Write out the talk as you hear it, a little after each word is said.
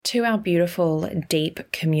To our beautiful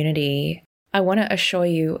Deep community, I want to assure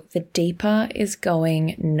you the Deeper is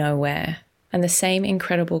going nowhere. And the same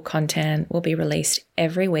incredible content will be released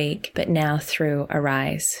every week, but now through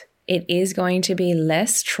Arise. It is going to be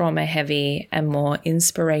less trauma heavy and more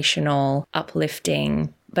inspirational,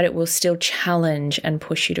 uplifting, but it will still challenge and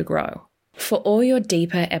push you to grow. For all your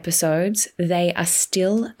Deeper episodes, they are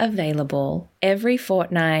still available every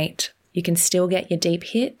fortnight. You can still get your Deep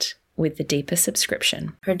hit with the Deeper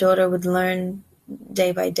subscription. Her daughter would learn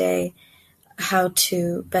day by day how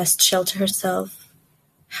to best shelter herself,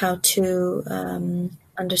 how to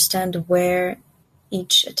understand where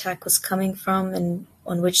each attack was coming from and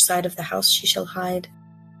on which side of the house she shall hide.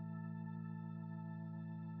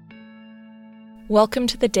 Welcome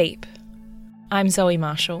to the Deep. I'm Zoe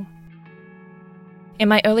Marshall. In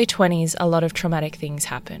my early 20s, a lot of traumatic things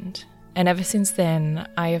happened. And ever since then,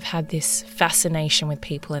 I have had this fascination with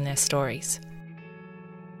people and their stories.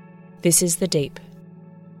 This is The Deep.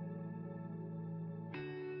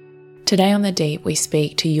 Today on The Deep, we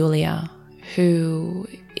speak to Yulia, who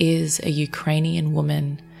is a Ukrainian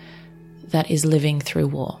woman that is living through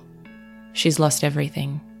war. She's lost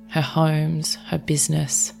everything, her homes, her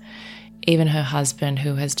business, even her husband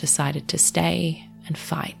who has decided to stay and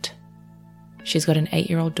fight. She's got an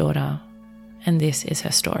 8-year-old daughter, and this is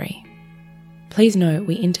her story. Please note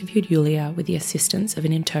we interviewed Yulia with the assistance of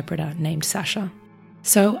an interpreter named Sasha.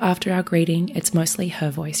 So after our greeting, it's mostly her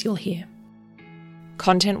voice you'll hear.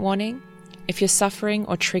 Content warning: if you're suffering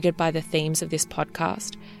or triggered by the themes of this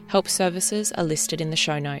podcast, help services are listed in the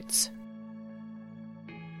show notes.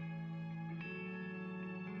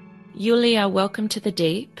 Yulia, welcome to The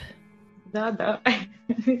Deep. Да.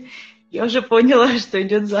 Я уже поняла, что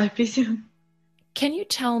идет запись. Can you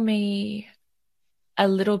tell me a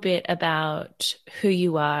little bit about who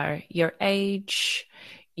you are, your age,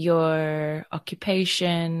 your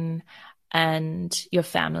occupation, and your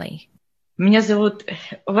family? Меня зовут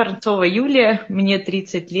Воронцова Юлия, мне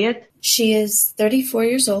 30 лет. She is 34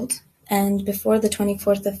 years old, and before the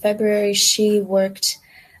 24th of February, she worked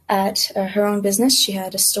at her own business. She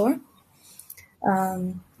had a store.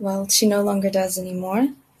 Well, she no longer does anymore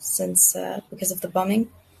since because of the bombing.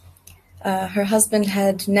 Her husband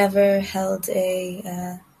had never held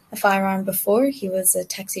a firearm before. He was a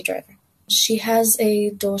taxi driver. She has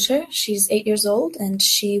a daughter. She's 8 years old, and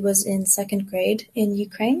she was in 2nd grade in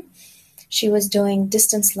Ukraine. She was doing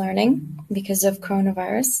distance learning because of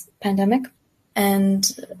coronavirus pandemic,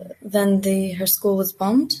 and then her school was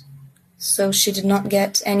bombed, so she did not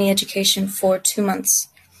get any education for 2 months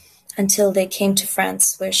until they came to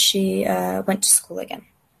France, where she went to school again.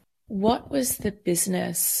 What was the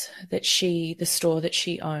business the store that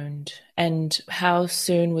she owned, and how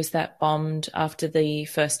soon was that bombed after the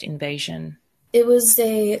first invasion? It was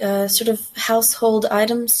a sort of household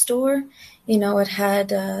item store. You know, it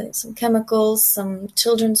had some chemicals, some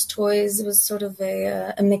children's toys. It was sort of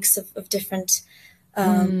a mix of different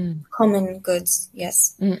common goods,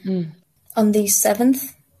 yes. Mm-mm. On the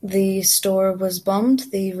 7th, the store was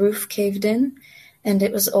bombed, the roof caved in, and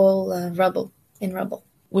it was all rubble.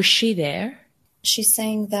 Was she there? She's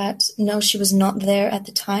saying that no, she was not there at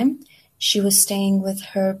the time. She was staying with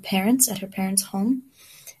her parents at her parents' home.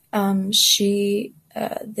 They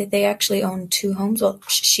actually own 2 homes. Well,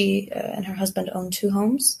 she and her husband own 2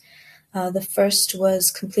 homes. The first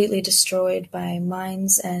was completely destroyed by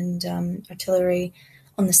mines and artillery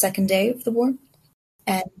on the 2nd day of the war.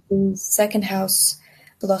 And the second house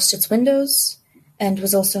lost its windows and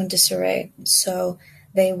was also in disarray. So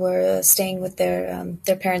they were staying with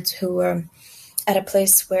their parents, who were at a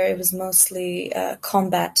place where it was mostly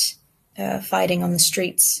combat fighting on the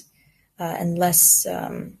streets and less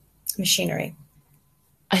machinery.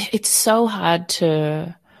 It's so hard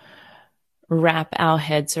to wrap our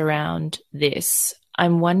heads around this.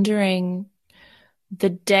 I'm wondering, the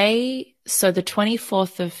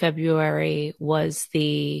 24th of February was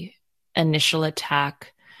the initial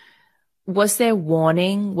attack. Was there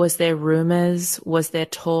warning? Was there rumors? Was there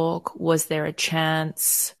talk? Was there a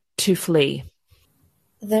chance to flee?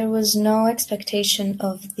 There was no expectation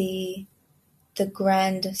of the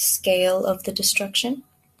grand scale of the destruction.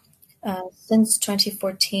 Since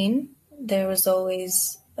 2014, there was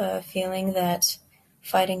always a feeling that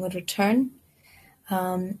fighting would return,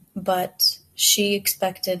 but she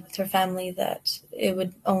expected with her family that it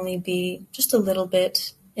would only be just a little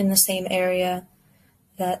bit in the same area,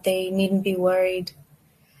 that they needn't be worried.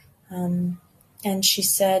 And she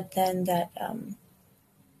said then that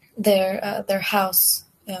their house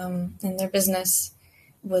and their business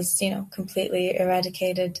was, completely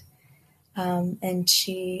eradicated. And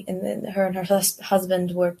her and her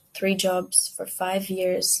husband worked 3 jobs for 5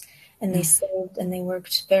 years, and they saved and they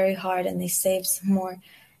worked very hard and they saved some more.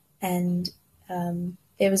 And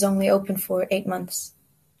it was only open for 8 months.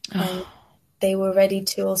 And they were ready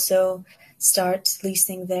to also start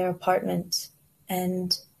leasing their apartment.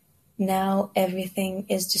 And now everything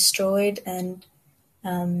is destroyed, and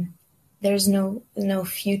there's no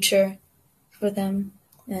future for them.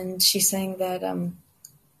 And she's saying that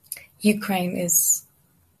Ukraine is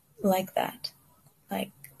like that.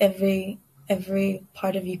 Like every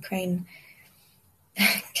part of Ukraine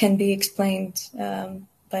can be explained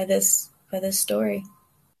by this story.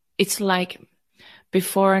 It's like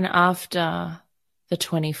before and after the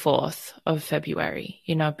 24th of February,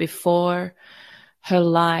 before her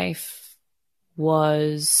life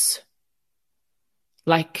was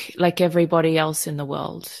like everybody else in the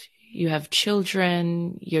world. You have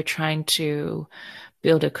children, you're trying to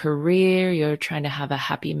build a career, you're trying to have a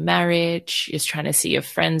happy marriage, you're trying to see your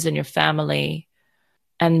friends and your family.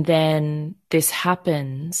 And then this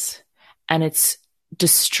happens and it's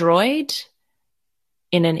destroyed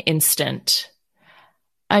in an instant.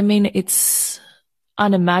 I mean, it's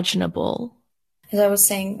unimaginable. As I was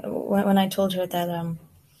saying, when I told her that,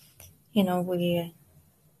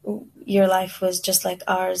 your life was just like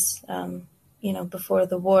ours, before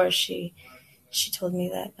the war, she told me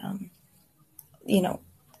that,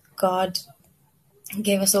 God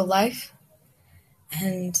gave us a life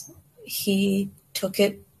and he took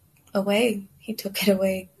it away. He took it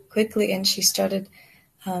away quickly. And she started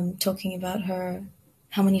talking about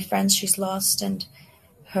how many friends she's lost, and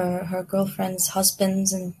her girlfriend's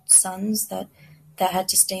husbands and sons that had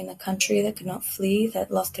to stay in the country, that could not flee,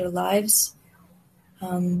 that lost their lives.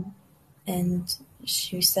 And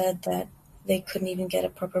she said that they couldn't even get a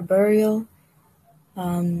proper burial,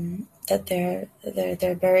 that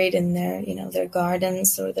they're buried in their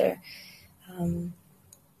gardens or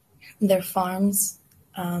their farms.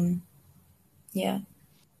 Yeah.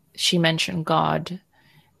 She mentioned God.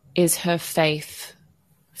 Is her faith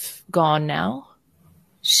gone now?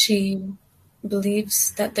 She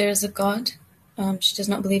believes that there is a God. She does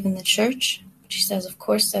not believe in the church. She says, of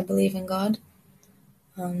course, I believe in God.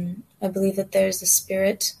 I believe that there is a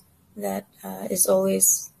spirit that is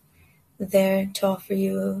always there to offer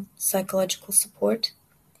you psychological support.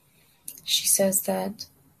 She says that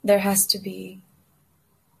there has to be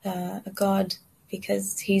a God,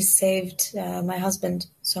 because he's saved my husband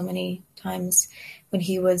so many times when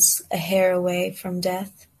he was a hair away from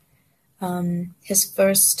death. His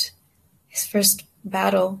first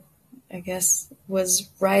battle, I guess, was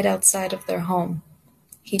right outside of their home.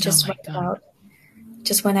 He just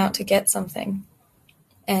went out to get something,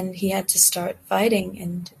 and he had to start fighting,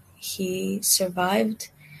 and he survived.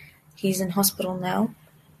 He's in hospital now.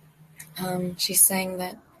 She's saying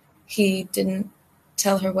that he didn't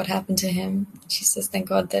tell her what happened to him. She says, thank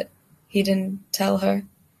God that he didn't tell her.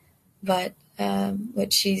 But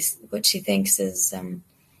what she thinks is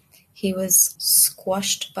he was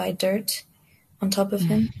squashed by dirt on top of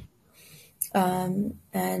him.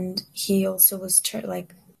 And he also was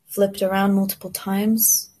flipped around multiple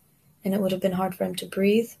times, and it would have been hard for him to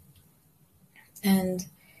breathe. And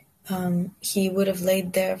he would have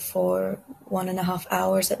laid there for 1.5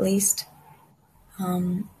 hours at least.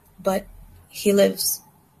 But he lives.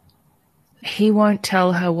 He won't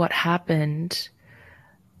tell her what happened,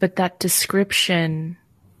 but that description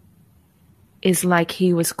is like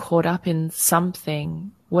he was caught up in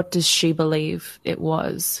something. What does she believe it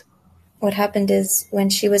was? What happened is, when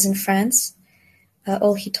she was in France,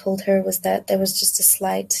 all he told her was that there was just a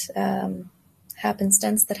slight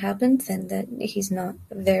happenstance that happened, and that he's not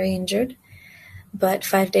very injured. But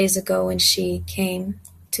 5 days ago, when she came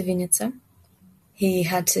to Vinica, he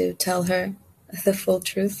had to tell her the full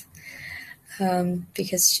truth,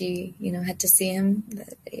 because she, had to see him.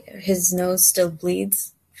 His nose still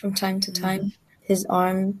bleeds from time to time. His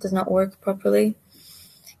arm does not work properly.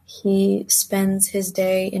 He spends his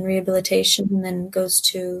day in rehabilitation and then goes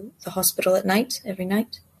to the hospital at night, every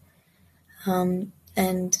night.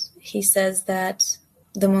 And he says that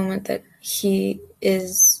the moment that he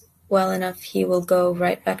is well enough, he will go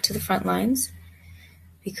right back to the front lines,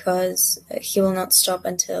 because he will not stop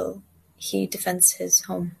until he defends his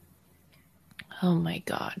home. Oh my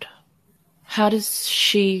God. How does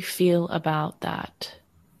she feel about that?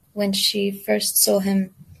 When she first saw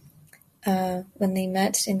him, when they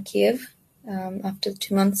met in Kiev, after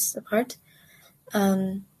 2 months apart,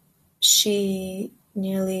 she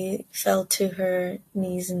nearly fell to her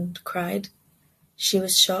knees and cried. She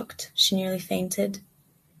was shocked. She nearly fainted.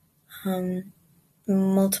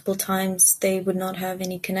 multiple times they would not have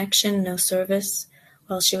any connection, no service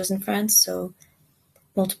while she was in France, so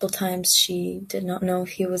multiple times she did not know if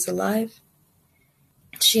he was alive.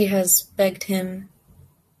 She has begged him,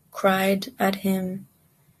 cried at him,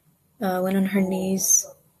 went on her knees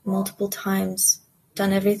multiple times,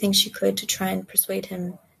 done everything she could to try and persuade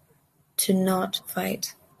him to not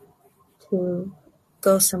fight, to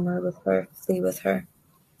go somewhere with her, flee with her.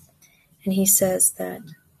 And he says that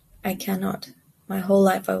I cannot. My whole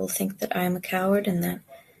life I will think that I am a coward and that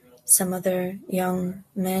some other young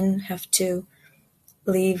men have to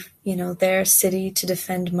leave, their city to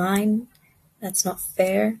defend mine. That's not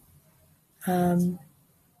fair. And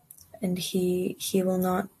he will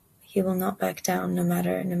not back down no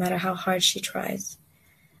matter how hard she tries.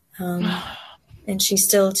 And she's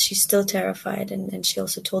still terrified, and she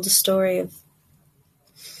also told a story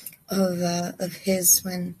of his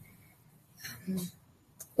when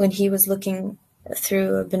he was looking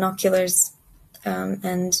through binoculars,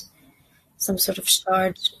 and some sort of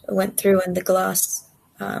shard went through and the glass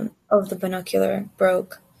of the binocular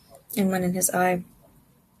broke and went in his eye.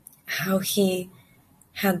 How he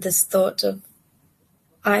had this thought of,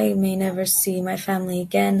 I may never see my family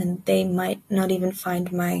again, and they might not even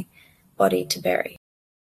find my body to bury.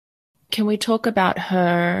 Can we talk about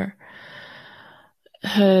her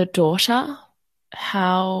daughter?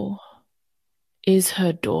 How is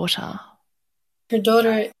her daughter? Her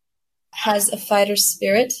daughter has a fighter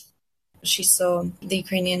spirit. She saw the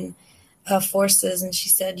Ukrainian forces, and she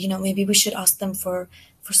said, maybe we should ask them for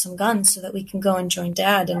some guns so that we can go and join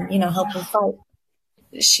Dad and, help them fight.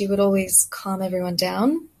 She would always calm everyone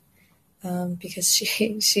down, because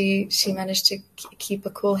she managed to keep a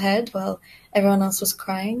cool head while everyone else was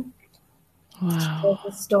crying. Wow.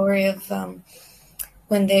 There's a story of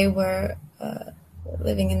when they were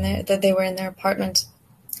living that they were in their apartment,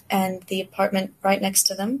 and the apartment right next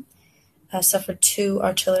to them suffered 2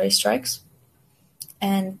 artillery strikes,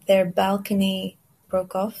 and their balcony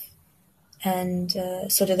broke off, and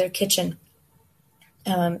so did their kitchen.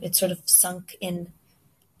 It sort of sunk in,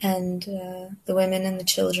 and the women and the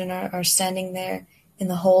children are standing there in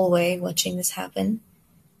the hallway watching this happen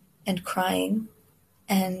and crying,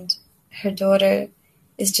 and her daughter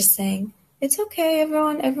is just saying, it's okay,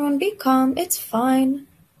 everyone be calm, it's fine,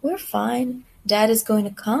 we're fine, Dad is going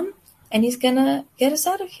to come and he's gonna get us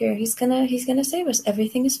out of here, he's gonna save us,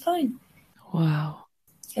 everything is fine. Wow.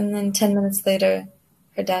 And then 10 minutes later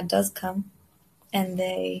her dad does come, and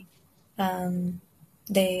they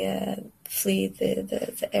flee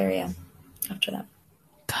the area after that.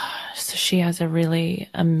 Gosh, so she has a really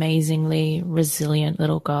amazingly resilient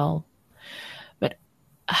little girl. But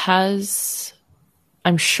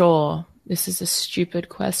I'm sure this is a stupid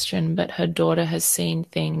question, but her daughter has seen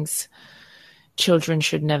things children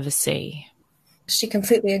should never see. She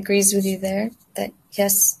completely agrees with you there, that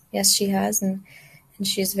yes, she has, and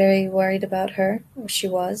she's very worried about her, or she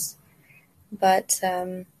was. But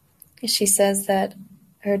she says that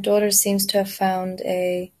her daughter seems to have found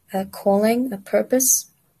a calling, a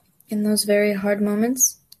purpose in those very hard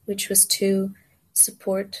moments, which was to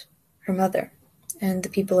support her mother and the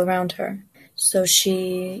people around her. So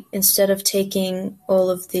she, instead of taking all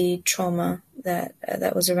of the trauma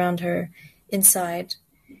that was around her inside,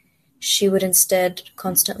 she would instead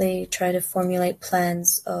constantly try to formulate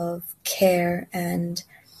plans of care and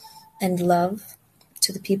love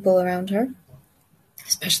to the people around her,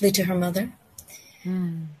 especially to her mother.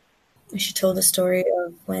 She told a story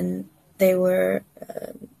of when they were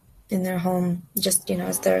in their home, just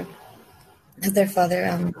as their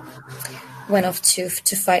father went off to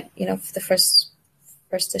fight, for the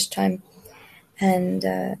first time, and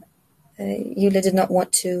Yulia did not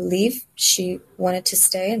want to leave. She wanted to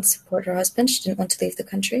stay and support her husband. She didn't want to leave the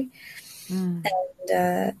country. And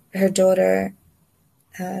her daughter,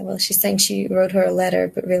 she's saying she wrote her a letter,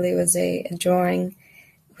 but really it was a drawing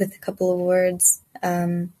with a couple of words.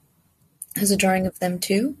 It was a drawing of them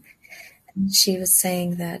too. And she was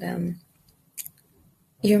saying that,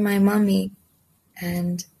 you're my mommy,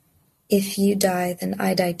 and if you die, then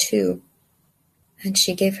I die too. And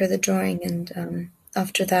she gave her the drawing, and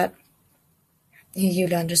after that,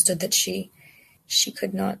 Yulia understood that she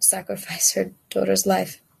could not sacrifice her daughter's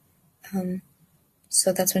life.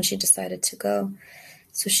 So that's when she decided to go.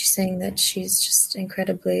 So she's saying that she's just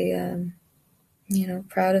incredibly,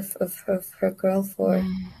 proud of her girl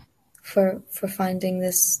for finding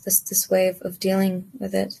this way of dealing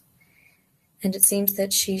with it. And it seems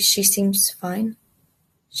that she seems fine.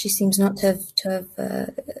 She seems not to have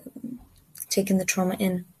taken the trauma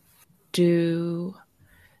in. Do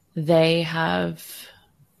they have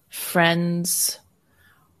friends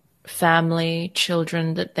family,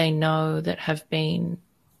 children that they know that have been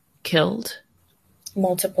killed?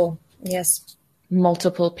 Multiple, yes.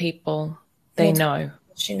 Multiple people they Multiple. know.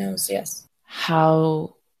 She knows, yes.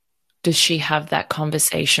 How does she have that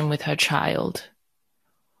conversation with her child?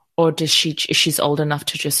 Or she's old enough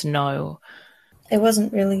to just know? It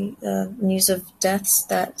wasn't really news of deaths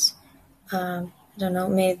that, I don't know,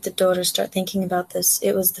 made the daughter start thinking about this.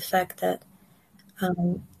 It was the fact that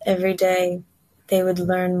every day they would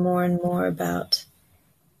learn more and more about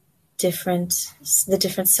the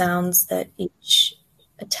different sounds that each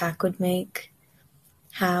attack would make,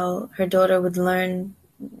 how her daughter would learn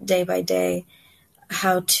day by day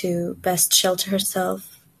how to best shelter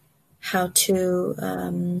herself, how to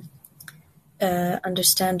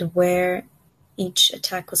understand where each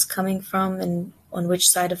attack was coming from and on which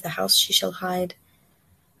side of the house she shall hide.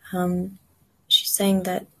 She's saying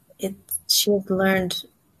that she has learned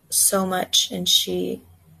so much and she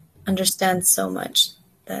understands so much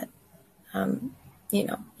that you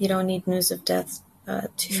don't need news of death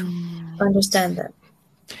to understand that.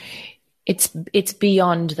 It's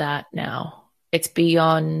beyond that now. It's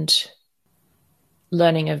beyond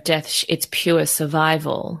learning of death. It's pure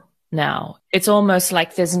survival now. It's almost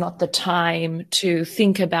like there's not the time to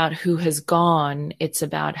think about who has gone. It's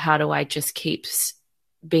about how do I just keep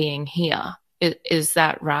being here. Is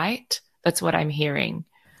that right? That's what I'm hearing.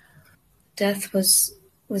 Death was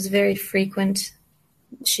very frequent.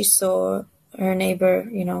 She saw her neighbor,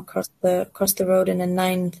 across the road in a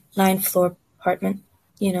nine floor apartment.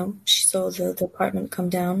 She saw the apartment come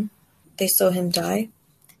down. They saw him die.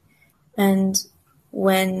 And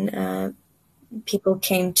when people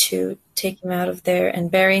came to take him out of there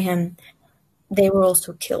and bury him, they were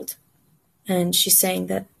also killed. And she's saying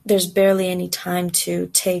that there's barely any time to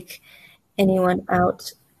take anyone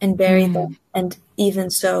out and bury them. And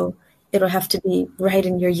even so, it'll have to be right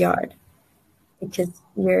in your yard because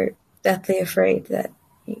you're deathly afraid that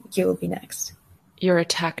you will be next. You're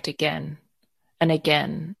attacked again and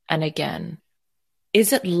again and again.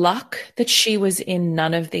 Is it luck that she was in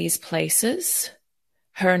none of these places?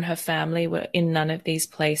 Her and her family were in none of these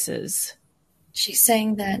places. She's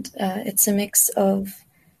saying that it's a mix of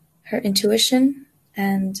her intuition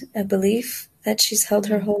and a belief that she's held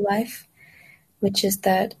her whole life, which is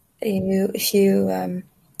that if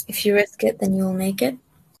you risk it, then you will make it.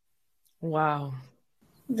 Wow.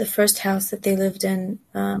 The first house that they lived in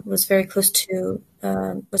was very close to,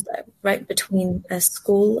 was right between a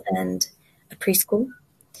school and a preschool.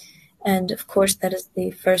 And of course, that is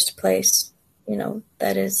the first place,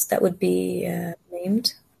 that would be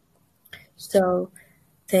named. So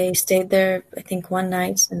they stayed there, I think, one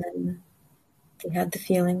night, and then they had the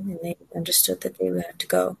feeling and they understood that they would have to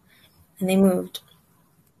go. And they moved.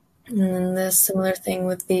 And then the similar thing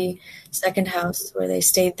with the second house where they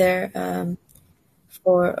stayed there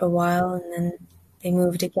for a while and then they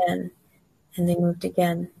moved again and they moved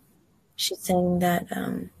again. She's saying that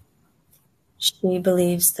she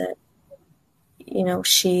believes that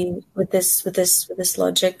she with this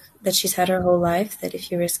logic that she's had her whole life, that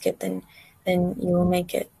if you risk it, then you will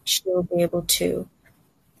make it. She will be able to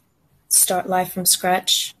start life from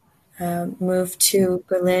scratch, move to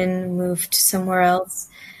Berlin, move to somewhere else,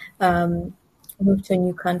 move to a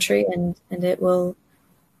new country, and it will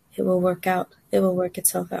work out. It will work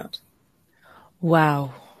itself out.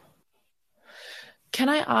 Wow. Can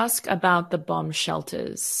I ask about the bomb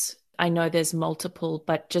shelters? I know there's multiple,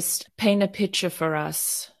 but just paint a picture for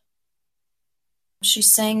us.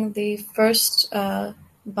 She's saying the first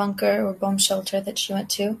bunker or bomb shelter that she went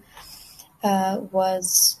to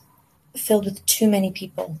was filled with too many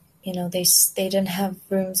people. They didn't have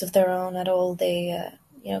rooms of their own at all. They,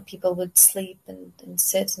 people would sleep and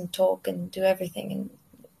sit and talk and do everything in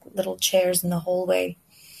little chairs in the hallway.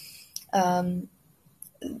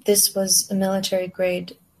 This was a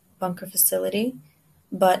military-grade bunker facility,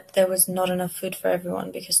 but there was not enough food for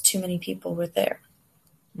everyone because too many people were there.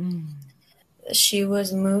 She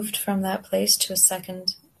was moved from that place to a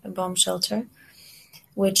second bomb shelter,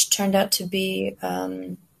 which turned out to be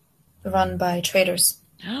run by traitors.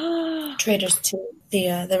 Traitors to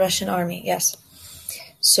the Russian army, yes.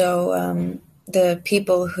 So the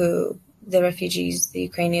refugees, the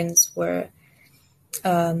Ukrainians, were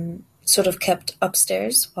sort of kept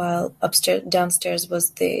upstairs, while downstairs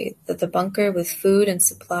was the bunker with food and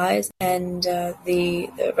supplies, and the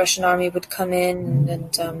Russian army would come in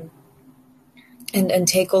and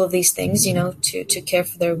take all of these things, to care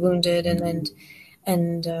for their wounded and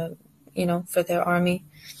for their army,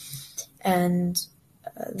 and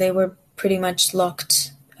they were pretty much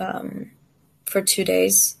locked for 2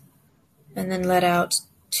 days, and then let out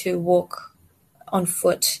to walk on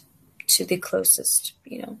foot to the closest,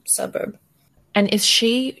 suburb. And is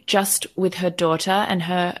she just with her daughter and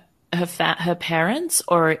her parents,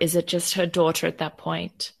 or is it just her daughter at that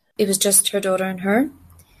point? It was just her daughter and her.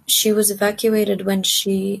 She was evacuated when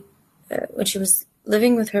she was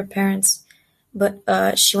living with her parents, but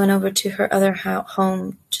she went over to her other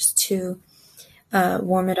home just to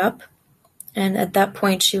warm it up. And at that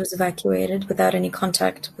point, she was evacuated without any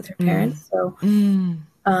contact with her parents. So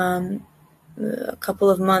a couple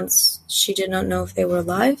of months, she did not know if they were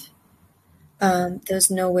alive. There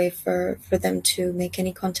was no way for them to make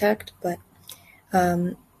any contact, but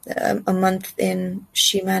a month in,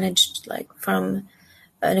 she managed, like, from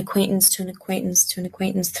an acquaintance to an acquaintance to an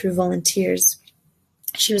acquaintance through volunteers.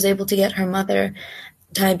 She was able to get her mother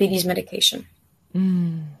diabetes medication.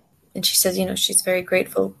 And she says, she's very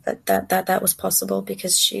grateful that was possible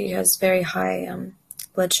because she has very high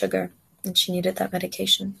blood sugar and she needed that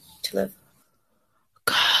medication to live.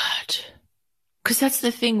 God. Because that's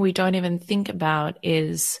the thing we don't even think about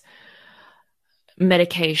is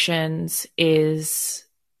medications, is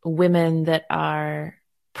women that are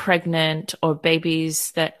pregnant or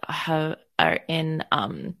babies that are in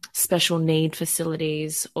special need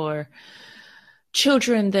facilities, or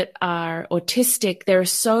children that are autistic. There are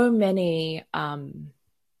so many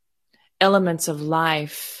elements of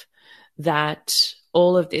life that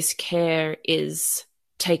all of this care is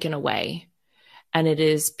taken away, and it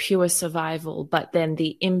is pure survival. But then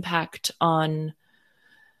the impact on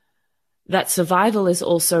that survival is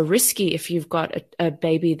also risky if you've got a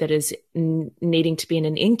baby that is needing to be in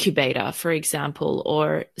an incubator, for example,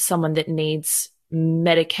 or someone that needs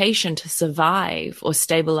medication to survive or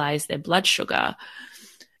stabilize their blood sugar.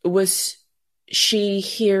 Was she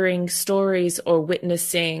hearing stories or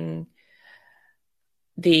witnessing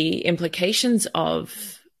the implications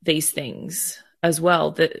of these things as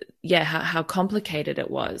well? How complicated it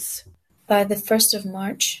was. By the 1st of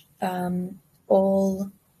March,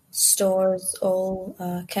 all stores, all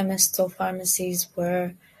chemists, all pharmacies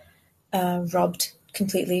were robbed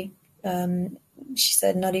completely. She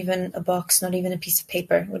said not even a box, not even a piece of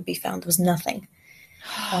paper would be found. There was nothing.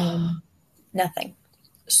 Nothing.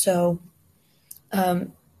 So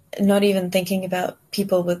not even thinking about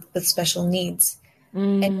people with special needs.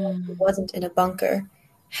 Anyone who wasn't in a bunker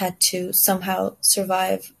had to somehow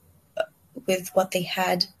survive with what they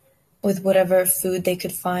had, with whatever food they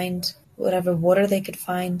could find, whatever water they could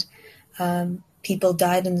find. People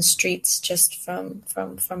died in the streets just from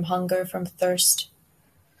hunger, from thirst.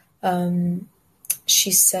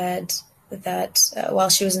 She said that while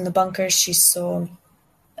she was in the bunkers, she saw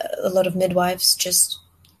a lot of midwives just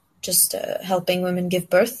helping women give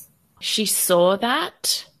birth. She saw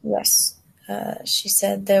that? Yes. She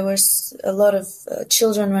said there was a lot of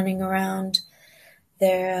children running around.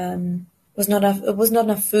 There was not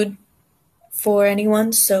enough food for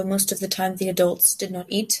anyone, so most of the time the adults did not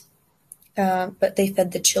eat, but they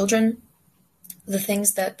fed the children the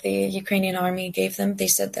things that the Ukrainian army gave them. They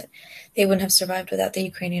said that they wouldn't have survived without the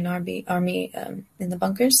Ukrainian army in the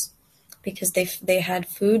bunkers, because they had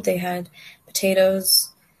food. They had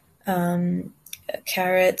potatoes,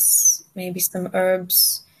 carrots, maybe some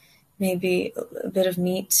herbs, maybe a bit of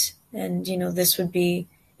meat, and it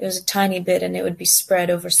was a tiny bit, and it would be spread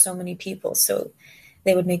over so many people. So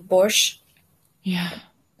they would make borscht. Yeah.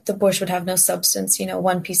 The borscht would have no substance,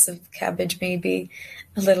 one piece of cabbage, maybe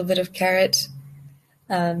a little bit of carrot.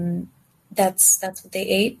 That's what they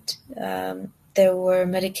ate. There were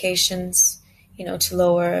medications, to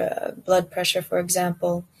lower blood pressure, for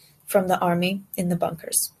example, from the army in the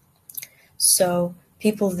bunkers. So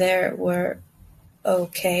people there were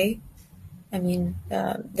okay. I mean,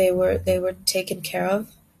 they were taken care of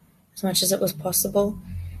as much as it was possible.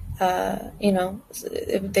 The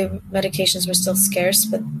medications were still scarce,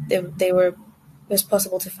 but it was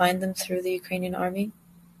possible to find them through the Ukrainian army.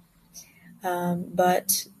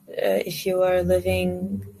 But if you are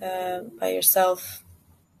living by yourself,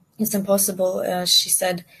 it's impossible. She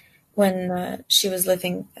said when she was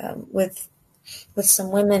living with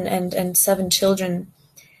some women and 7 children,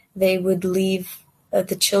 they would leave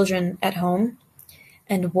the children at home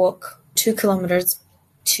and walk 2 kilometers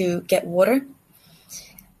to get water.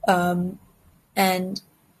 And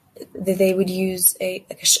they would use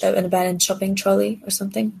an abandoned shopping trolley or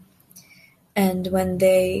something. And when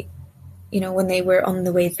they were on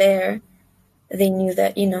the way there, they knew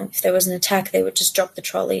that, if there was an attack, they would just drop the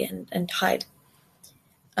trolley and hide.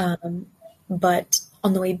 But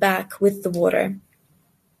on the way back with the water,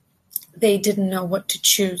 they didn't know what to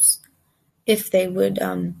choose. If they would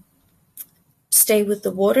stay with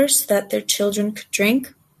the water so that their children could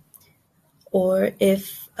drink, or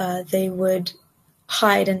if they would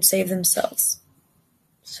hide and save themselves.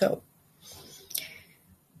 So,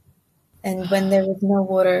 and when there was no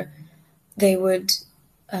water, they would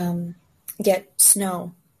get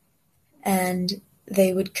snow, and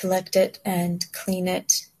they would collect it and clean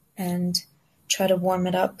it and try to warm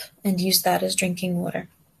it up and use that as drinking water.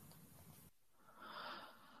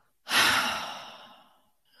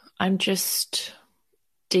 I'm just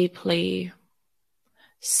deeply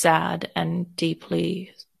sad and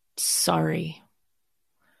deeply sorry.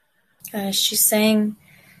 She's saying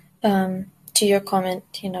to your comment,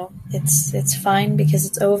 it's fine because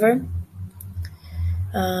it's over.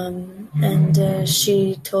 And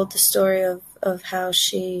she told the story of how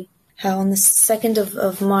on the 2nd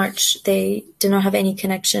of March, they did not have any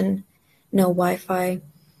connection, no Wi-Fi.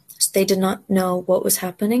 So they did not know what was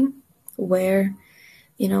happening, where,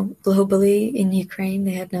 globally in Ukraine,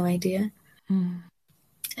 they had no idea.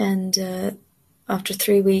 And after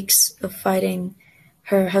 3 weeks of fighting,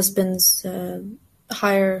 her husband's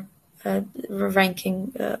higher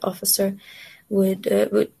ranking officer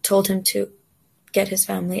would told him to get his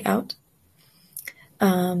family out.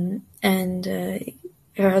 And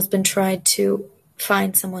her husband tried to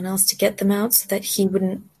find someone else to get them out so that he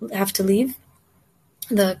wouldn't have to leave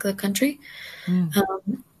the country.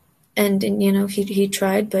 And he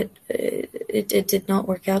tried, but it did not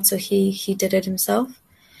work out, so he did it himself.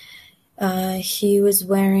 He was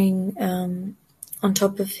wearing, on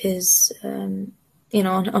top of his, on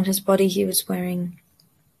his body, he was wearing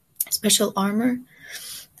special armor,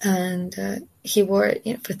 and he wore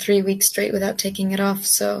it for 3 weeks straight without taking it off.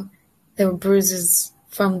 So there were bruises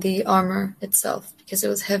from the armor itself because it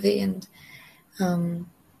was heavy and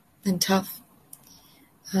tough.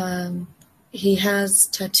 He has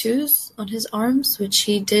tattoos on his arms, which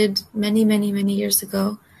he did many, many, many years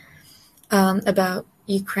ago, about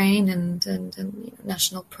Ukraine and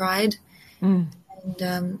national pride.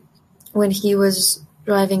 And when he was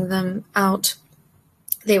driving them out,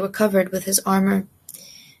 they were covered with his armor.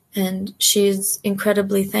 And she's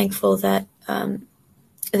incredibly thankful that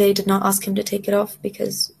they did not ask him to take it off,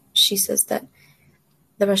 because she says that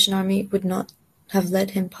the Russian army would not have let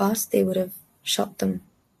him pass. They would have shot them,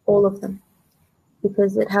 all of them,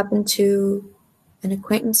 because it happened to an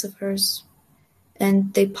acquaintance of hers,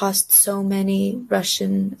 and they passed so many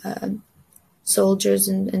Russian soldiers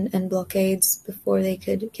and blockades before they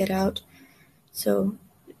could get out. So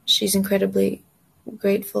she's incredibly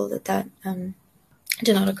grateful that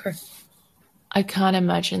did not occur. I can't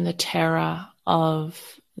imagine the terror of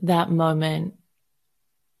that moment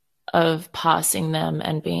of passing them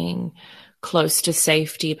and being close to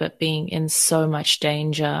safety, but being in so much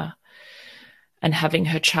danger, and having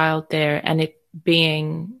her child there, and it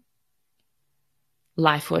being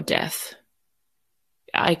life or death.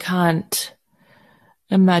 I can't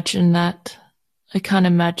imagine that. I can't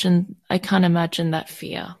imagine that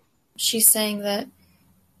fear. She's saying that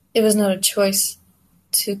it was not a choice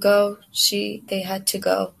to go. They had to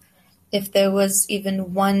go. If there was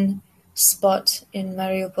even one spot in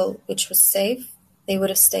Mariupol which was safe, they would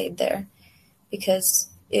have stayed there, because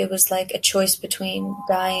it was like a choice between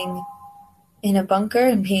dying in a bunker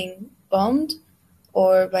and being bombed,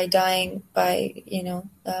 or by dying by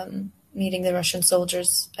meeting the Russian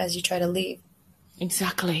soldiers as you try to leave.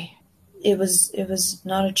 Exactly. It was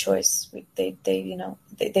not a choice.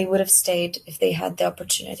 They would have stayed if they had the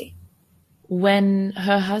opportunity. When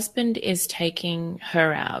her husband is taking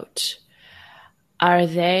her out, are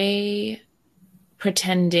they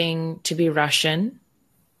pretending to be Russian?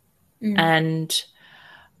 And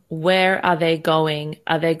where are they going?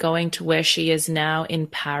 Are they going to where she is now in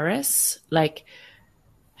Paris? Like,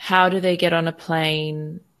 how do they get on a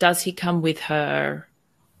plane? Does he come with her?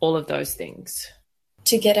 All of those things.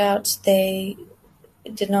 To get out, they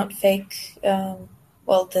did not fake,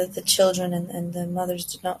 the children and the mothers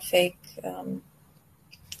did not fake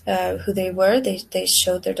who they were. They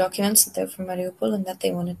showed their documents that they're from Mariupol and that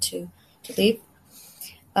they wanted to leave.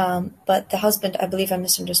 But the husband, I believe I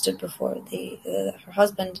misunderstood before, her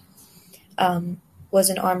husband was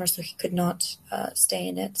in armor, so he could not stay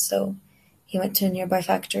in it. So he went to a nearby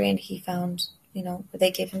factory and he found,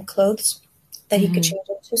 they gave him clothes that he could change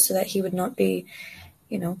into so that he would not be,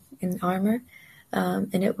 in armor.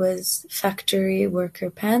 And it was factory worker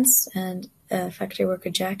pants and a factory worker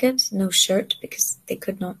jacket, no shirt, because they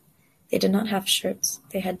did not have shirts.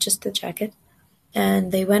 They had just the jacket.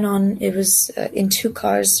 And they went on, it was in 2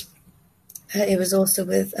 cars. It was also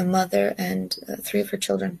with a mother and 3 of her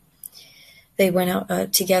children. They went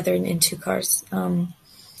out together in 2 cars. And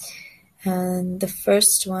the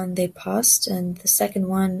first one they passed, and the second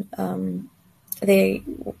one, the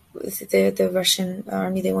Russian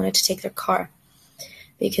army, they wanted to take their car.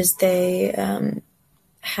 because they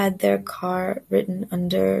had their car written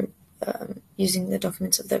under using the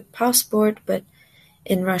documents of their passport, but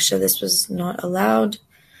in Russia this was not allowed,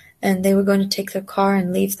 and they were going to take their car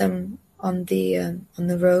and leave them on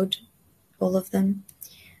the road, all of them.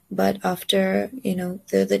 But after,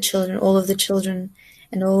 the children, all of the children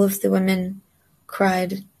and all of the women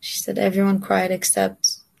cried. She said everyone cried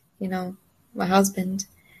except, my husband.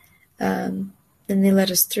 Then they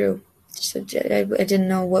let us through. She said I didn't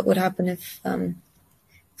know what would happen if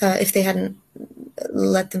they hadn't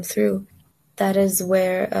let them through. That is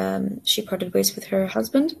where she parted ways with her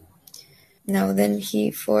husband. Now, then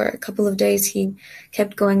for a couple of days, he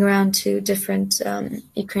kept going around to different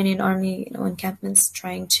Ukrainian army, encampments,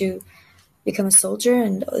 trying to become a soldier.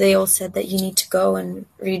 And they all said that you need to go and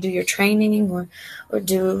redo your training or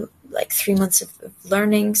do like 3 months of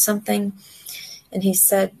learning something. And he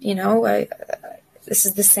said, this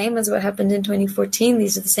is the same as what happened in 2014.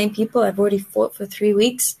 These are the same people. I've already fought for 3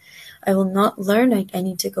 weeks. I will not learn. I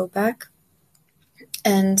need to go back.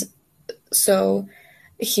 And so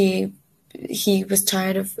he was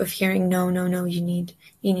tired of hearing, no, you need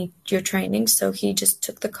your training. So he just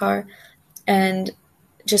took the car and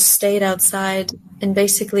just stayed outside and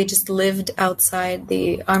basically just lived outside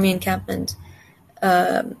the army encampment,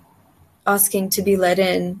 asking to be let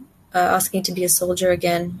in, asking to be a soldier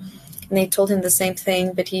again. And they told him the same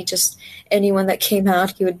thing, but anyone that came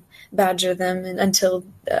out, he would badger them until,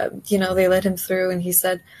 they let him through. And he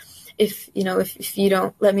said, if you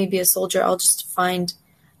don't let me be a soldier, I'll just find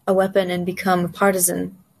a weapon and become a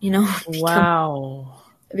partisan, Wow.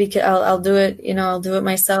 Because I'll do it, I'll do it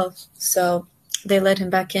myself. So they let him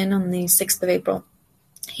back in on the 6th of April.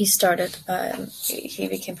 He started, he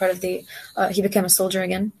became part of he became a soldier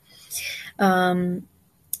again.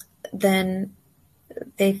 Then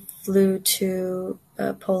they flew to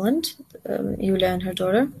Poland, Julia and her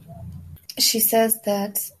daughter. She says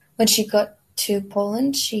that when she got to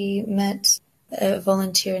Poland, she met a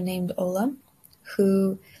volunteer named Ola,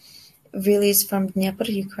 who really is from Dnieper,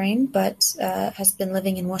 Ukraine, but has been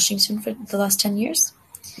living in Washington for the last 10 years.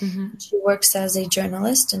 Mm-hmm. She works as a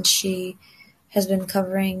journalist, and she has been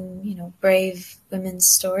covering, brave women's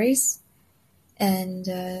stories. And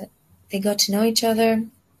they got to know each other,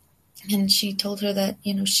 and she told her that,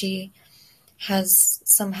 she has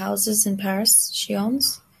some houses in Paris she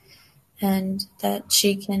owns, and that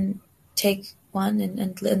she can take one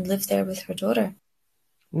and live there with her daughter.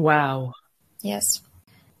 Wow. Yes.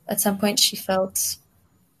 At some point, she felt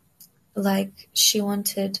like she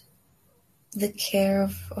wanted the care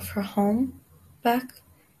of her home back.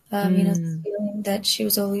 The feeling that she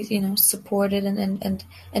was always, supported and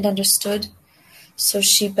understood. So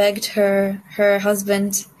she begged her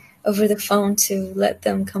husband over the phone to let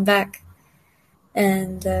them come back.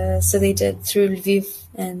 And so they did, through Lviv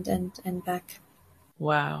and back.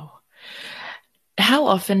 Wow. How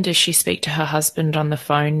often does she speak to her husband on the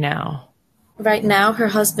phone now? Right now, her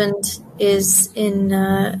husband is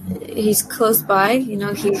he's close by,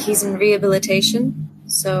 he's in rehabilitation.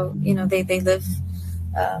 So, they live,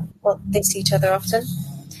 they see each other often.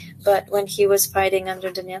 But when he was fighting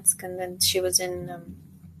under Donetsk and then she was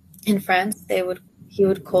in France, he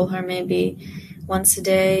would call her maybe once a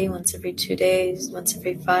day, once every 2 days, once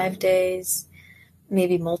every 5 days,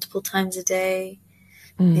 maybe multiple times a day,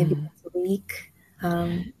 maybe once a week.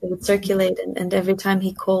 It would circulate, and every time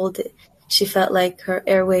he called, she felt like her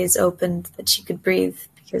airways opened, that she could breathe,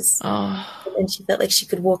 and she felt like she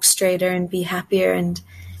could walk straighter and be happier, and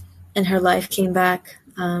her life came back.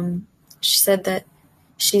 She said that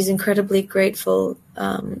she's incredibly grateful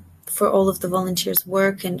for all of the volunteers'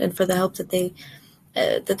 work and for the help that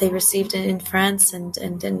they received in France and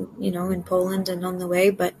in Poland and on the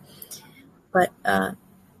way, but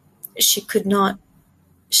she could not.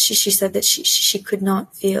 She said that she could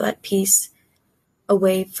not feel at peace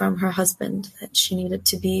away from her husband, that she needed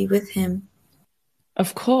to be with him.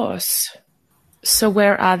 Of course. So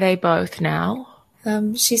where are they both now?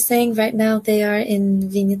 She's saying right now they are in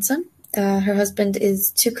Vinica. Her husband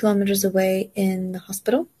is 2 kilometers away in the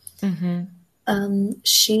hospital. Mm-hmm.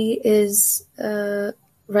 She is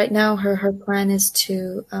right now. Her plan is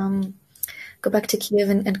to go back to Kiev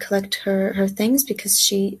and collect her things, because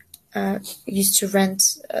she used to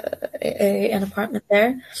rent an apartment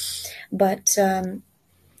there. But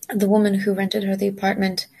the woman who rented her the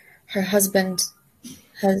apartment, her husband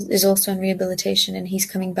is also in rehabilitation, and he's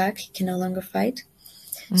coming back. He can no longer fight.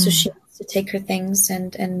 So she wants to take her things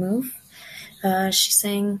and move. She's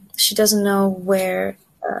saying she doesn't know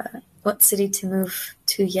what city to move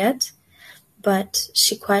to yet, but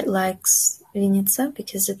she quite likes Vinica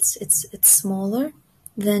because it's smaller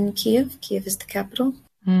than Kiev. Kiev is the capital.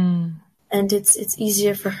 And it's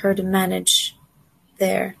easier for her to manage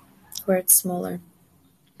there, where it's smaller.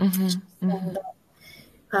 And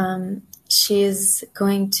she is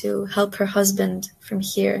going to help her husband from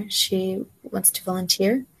here. She wants to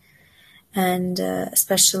volunteer, and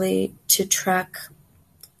especially to track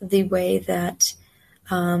the way that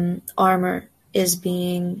armor is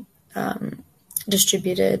being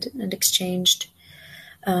distributed and exchanged,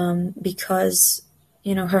 because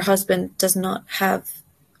her husband does not have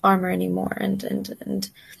armor anymore, and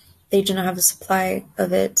they do not have a supply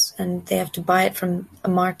of it, and they have to buy it from a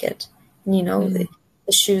market. And,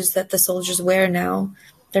 the shoes that the soldiers wear now,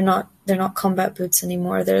 they're not combat boots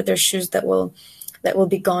anymore. They're shoes that will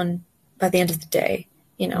be gone by the end of the day.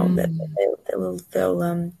 That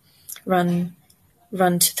they'll run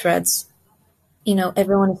to threads.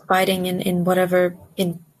 Everyone is fighting in whatever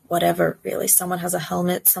really. Someone has a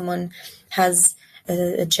helmet, someone has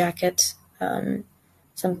a jacket.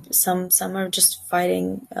 Some are just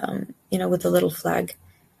fighting, with a little flag.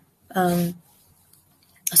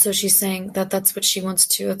 So she's saying that's what she wants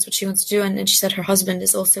to do, and she said her husband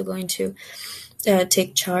is also going to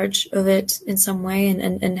take charge of it in some way,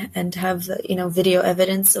 and have video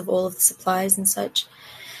evidence of all of the supplies and such.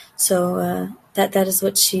 So that is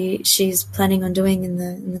what she's planning on doing in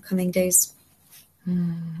the coming days.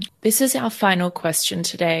 This is our final question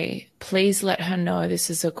today. Please let her know this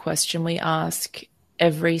is a question we ask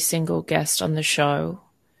every single guest on the show.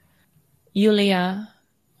 Yulia,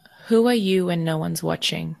 who are you when no one's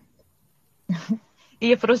watching?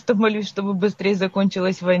 Я просто молюсь, чтобы быстрее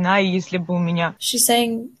закончилась война, и если бы у меня... She's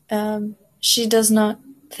saying she does not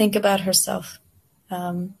think about herself.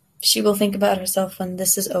 She will think about herself when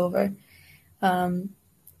this is over.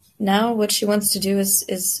 Now what she wants to do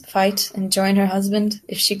is fight and join her husband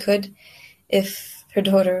if she could. If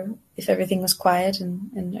everything was quiet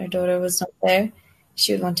and her daughter was not there,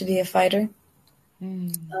 she would want to be a fighter.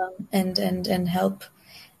 And help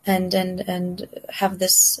and have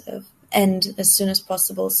this end as soon as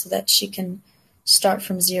possible so that she can start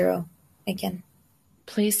from zero again.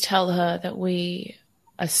 Please tell her that we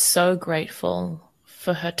are so grateful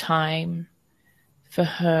for her time, for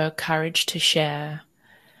her courage to share,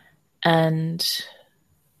 and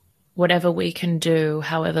whatever we can do,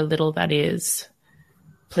 however little that is,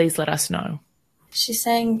 please let us know. She's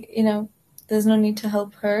saying, there's no need to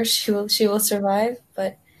help her. She will survive,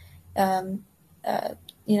 but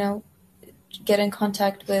get in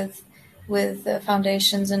contact with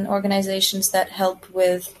foundations and organizations that help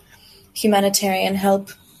with humanitarian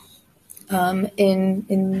help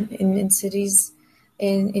in cities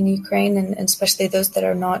in Ukraine, and especially those that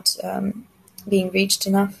are not being reached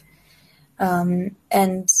enough,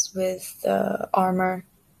 and with armor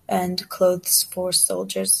and clothes for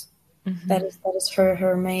soldiers. That is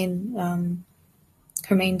her main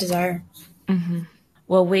desire.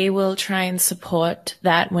 Well, we will try and support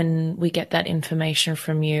that when we get that information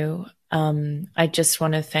from you. I just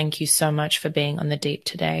want to thank you so much for being on The Deep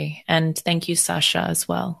today. And thank you, Sasha, as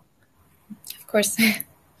well. Of course.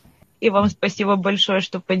 И вам спасибо большое,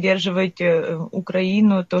 что поддерживаете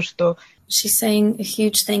Украину, то, что... She's saying a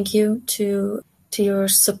huge thank you to your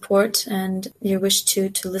support and your wish to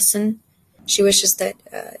listen. She wishes that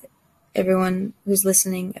everyone who's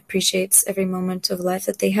listening appreciates every moment of life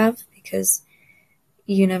that they have, because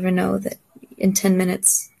you never know that in 10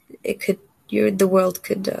 minutes the world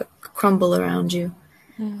could crumble around you.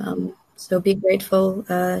 So be grateful.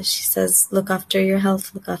 She says, look after your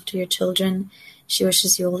health, look after your children. She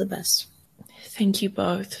wishes you all the best. Thank you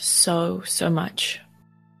both so, so much.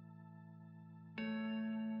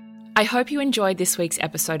 I hope you enjoyed this week's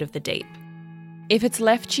episode of The Deep. If it's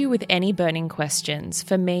left you with any burning questions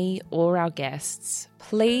for me or our guests,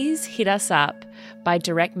 please hit us up by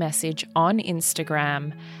direct message on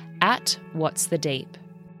Instagram at What's the Deep.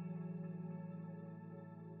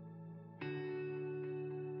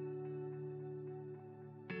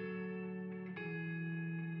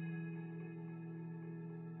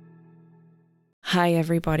 Hi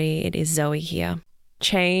everybody, it is Zoe here.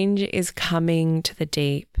 Change is coming to The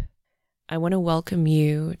Deep. I want to welcome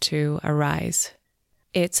you to Arise.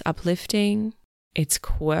 It's uplifting, it's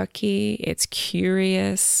quirky, it's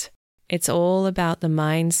curious. It's all about the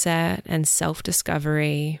mindset and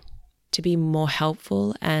self-discovery to be more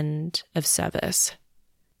helpful and of service.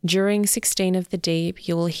 During 16 of The Deep,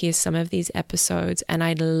 you will hear some of these episodes, and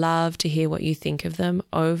I'd love to hear what you think of them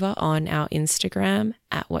over on our Instagram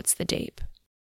at What's the Deep.